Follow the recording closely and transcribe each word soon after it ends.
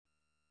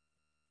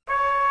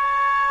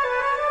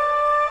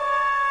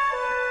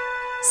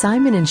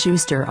Simon &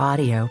 Schuster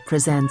Audio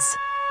presents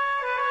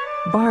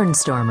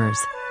Barnstormers,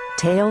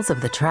 Tales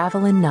of the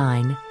Travelin'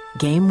 Nine,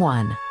 Game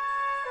 1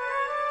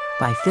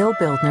 by Phil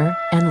Bildner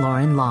and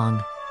Loren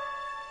Long.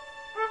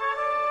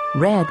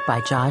 Read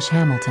by Josh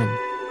Hamilton.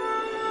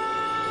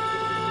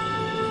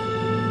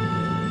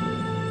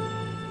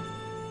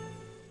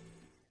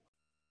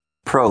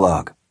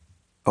 Prologue.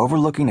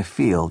 Overlooking a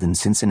field in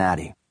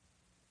Cincinnati.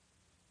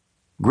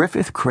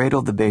 Griffith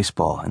cradled the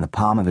baseball in the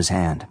palm of his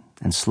hand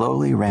and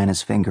slowly ran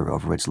his finger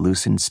over its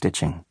loosened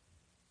stitching.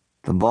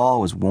 The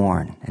ball was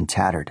worn and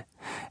tattered,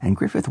 and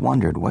Griffith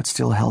wondered what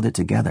still held it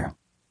together.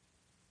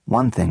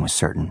 One thing was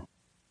certain.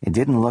 It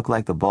didn't look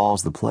like the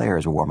balls the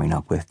players were warming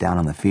up with down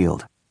on the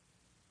field.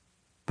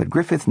 But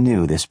Griffith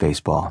knew this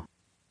baseball.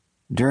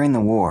 During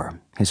the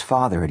war, his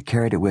father had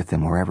carried it with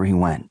him wherever he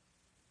went.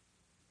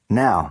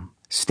 Now,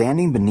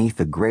 standing beneath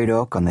the great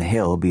oak on the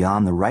hill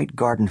beyond the right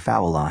garden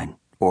foul line,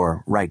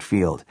 or right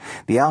field.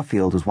 The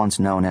outfield was once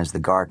known as the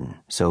garden,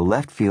 so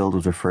left field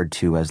was referred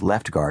to as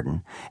left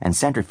garden, and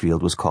center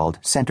field was called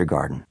center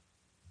garden.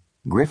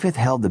 Griffith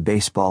held the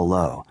baseball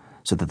low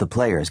so that the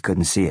players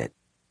couldn't see it.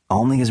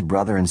 Only his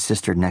brother and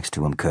sister next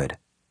to him could.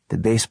 The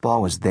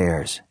baseball was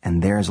theirs,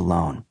 and theirs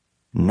alone.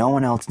 No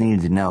one else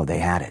needed to know they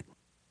had it.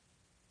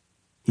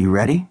 "You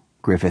ready?"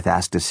 Griffith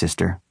asked his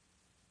sister.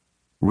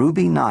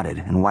 Ruby nodded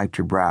and wiped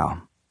her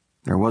brow.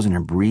 There wasn't a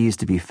breeze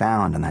to be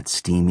found on that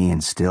steamy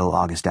and still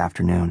August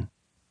afternoon.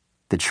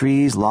 The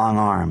trees' long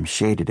arms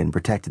shaded and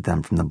protected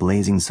them from the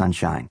blazing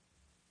sunshine,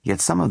 yet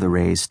some of the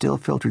rays still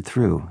filtered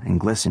through and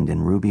glistened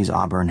in Ruby's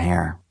auburn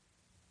hair.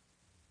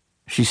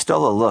 She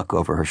stole a look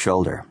over her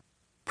shoulder.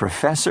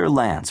 Professor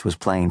Lance was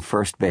playing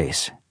first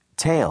base.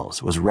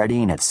 Tails was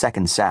readying at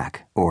second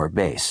sack, or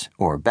base,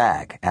 or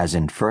bag, as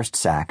in first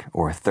sack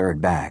or third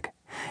bag,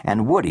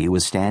 and Woody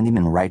was standing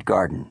in right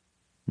garden.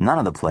 None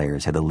of the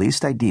players had the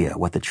least idea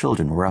what the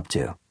children were up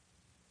to.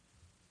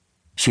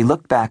 She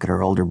looked back at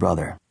her older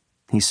brother.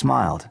 He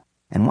smiled,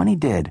 and when he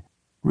did,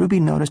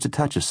 Ruby noticed a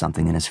touch of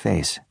something in his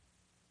face.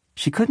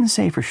 She couldn't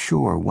say for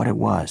sure what it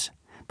was,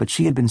 but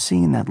she had been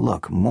seeing that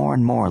look more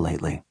and more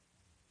lately.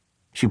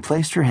 She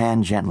placed her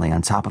hand gently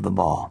on top of the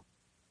ball.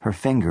 Her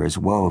fingers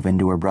wove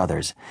into her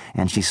brother's,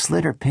 and she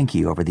slid her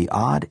pinky over the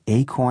odd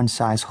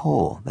acorn-sized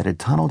hole that had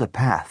tunneled a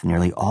path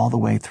nearly all the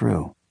way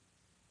through.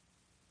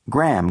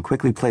 Graham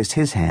quickly placed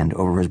his hand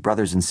over his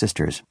brothers and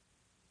sisters.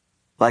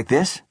 "Like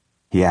this?"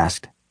 he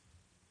asked.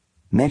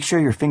 "Make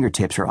sure your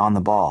fingertips are on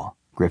the ball,"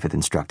 Griffith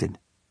instructed.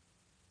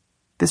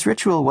 This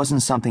ritual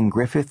wasn't something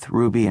Griffith,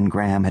 Ruby, and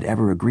Graham had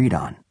ever agreed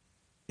on.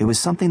 It was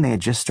something they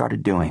had just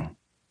started doing.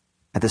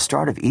 At the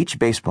start of each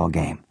baseball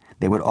game,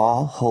 they would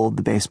all hold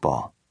the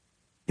baseball.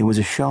 It was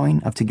a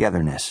showing of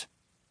togetherness,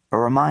 a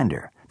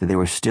reminder that they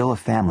were still a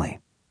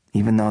family,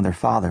 even though their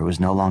father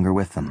was no longer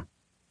with them.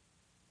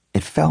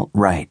 It felt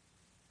right.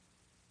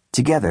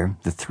 Together,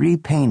 the three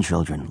Payne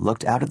children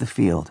looked out at the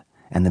field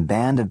and the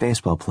band of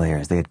baseball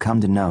players they had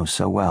come to know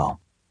so well.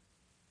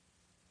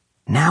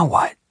 "Now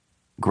what?"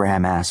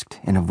 Graham asked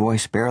in a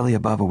voice barely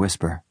above a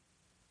whisper.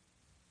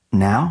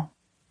 "Now?"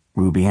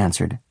 Ruby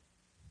answered.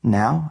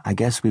 "Now, I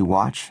guess we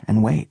watch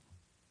and wait."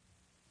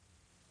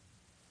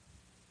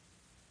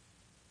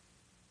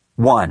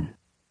 1.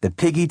 The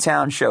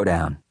Piggytown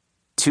Showdown,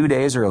 2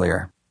 days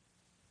earlier.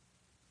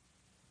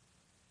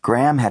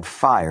 Graham had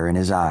fire in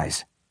his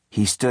eyes.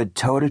 He stood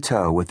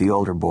toe-to-toe with the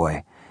older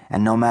boy,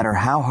 and no matter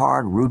how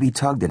hard Ruby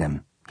tugged at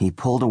him, he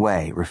pulled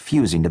away,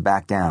 refusing to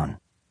back down.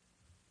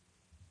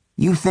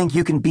 "You think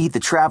you can beat the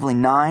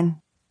Traveling Nine?"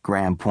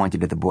 Graham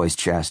pointed at the boy's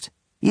chest.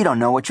 "You don't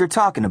know what you're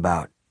talking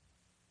about."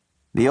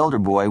 The older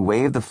boy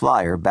waved the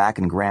flyer back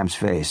in Graham's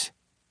face.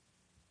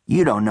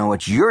 "You don't know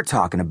what you're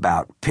talking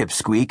about,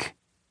 pipsqueak."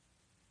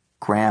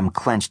 Graham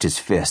clenched his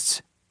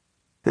fists.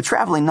 "The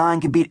Traveling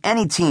Nine can beat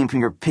any team from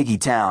your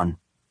Piggytown."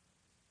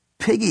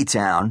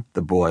 "Piggytown?"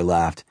 the boy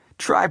laughed.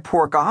 "Try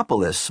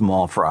Porkopolis,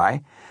 small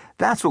fry.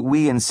 That's what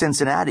we in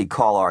Cincinnati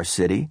call our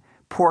city.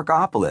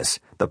 Porkopolis,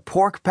 the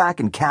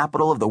pork-packing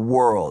capital of the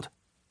world."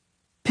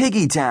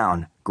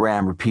 "Piggytown,"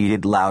 Graham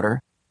repeated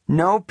louder.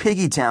 "No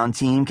Piggytown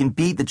team can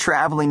beat the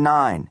Traveling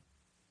Nine."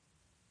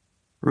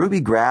 Ruby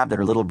grabbed at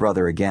her little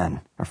brother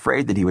again,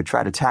 afraid that he would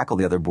try to tackle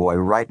the other boy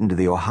right into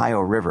the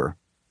Ohio River.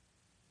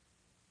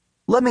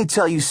 "Let me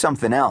tell you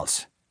something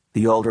else."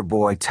 The older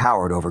boy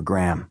towered over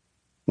Graham.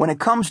 "When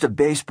it comes to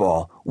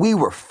baseball, we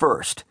were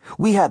first.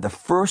 We had the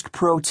first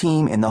pro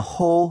team in the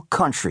whole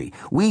country.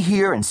 We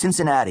here in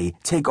Cincinnati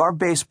take our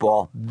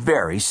baseball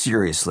very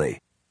seriously."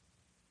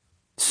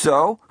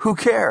 "So, who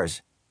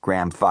cares?"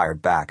 Graham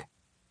fired back.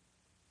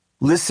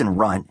 "Listen,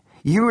 Runt,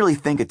 you really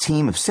think a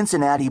team of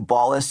Cincinnati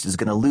ballists is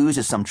going to lose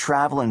to some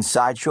traveling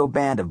sideshow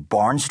band of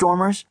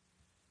Barnstormers?"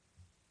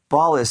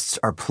 Ballists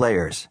are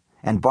players,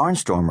 and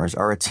Barnstormers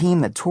are a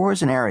team that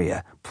tours an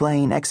area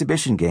playing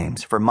exhibition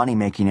games for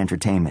money-making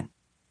entertainment.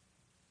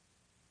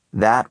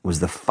 That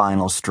was the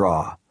final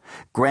straw.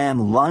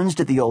 Graham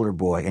lunged at the older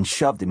boy and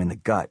shoved him in the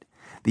gut.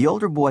 The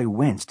older boy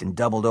winced and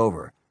doubled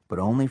over, but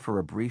only for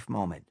a brief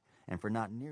moment, and for not nearly